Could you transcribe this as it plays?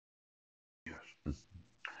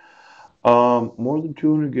More than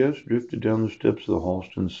 200 guests drifted down the steps of the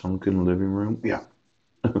Halston sunken living room. Yeah.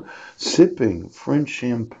 Sipping French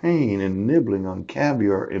champagne and nibbling on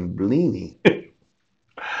caviar and blini.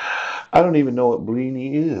 I don't even know what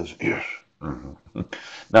blini is. Yes. Mhm.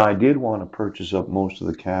 Now, I did want to purchase up most of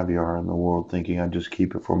the caviar in the world, thinking I'd just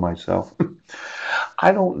keep it for myself.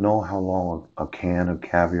 I don't know how long a can of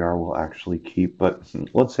caviar will actually keep, but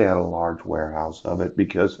let's say I had a large warehouse of it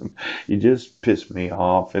because you just piss me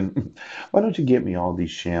off. And why don't you get me all these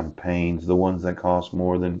champagnes, the ones that cost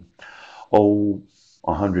more than, oh,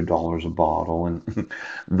 $100 a bottle? And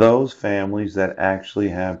those families that actually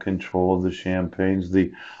have control of the champagnes,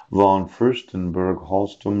 the von Furstenberg,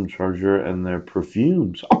 Holston, Charger, and their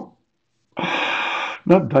perfumes.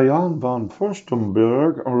 Not Diane von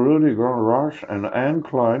Furstenberg, Rudiger Rush, and Anne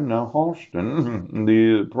Klein, now Halston.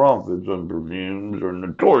 The prophets and perfumes are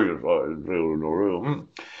notorious lies.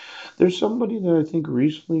 There's somebody that I think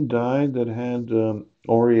recently died that had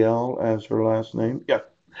Oriel as her last name. Yeah,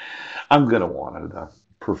 I'm gonna want the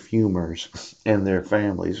perfumers and their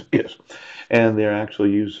families. Yes, and their actual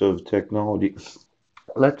use of technology.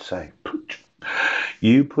 Let's say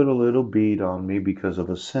you put a little bead on me because of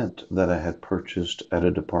a scent that I had purchased at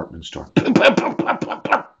a department store.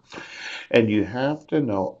 And you have to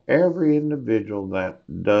know every individual that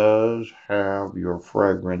does have your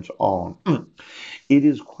fragrance on. It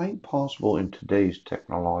is quite possible in today's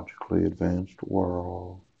technologically advanced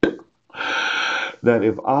world that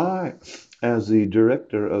if I, as the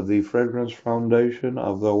director of the Fragrance Foundation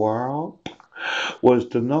of the world, was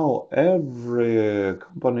to know every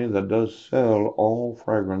company that does sell all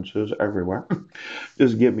fragrances everywhere,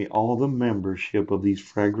 just get me all the membership of these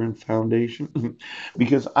fragrance foundation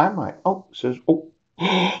because I might, oh, it says, oh,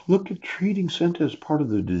 look at treating scent as part of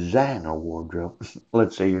the designer wardrobe.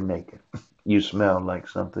 Let's say you're naked. You smell like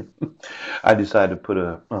something. I decided to put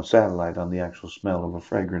a satellite on the actual smell of a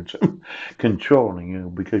fragrance, controlling you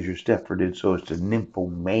because your stepper did so as to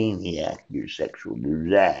nymphomaniac your sexual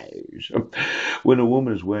desires. When a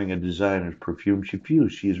woman is wearing a designer's perfume, she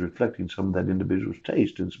feels she is reflecting some of that individual's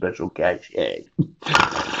taste and special cachet.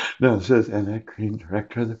 Now it says, Annette Green,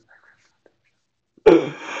 director of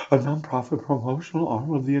a nonprofit promotional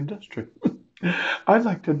arm of the industry. I'd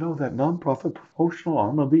like to know that nonprofit promotional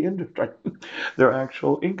arm of the industry, their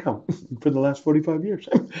actual income for the last 45 years,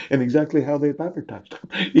 and exactly how they've advertised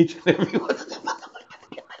each and every one of them.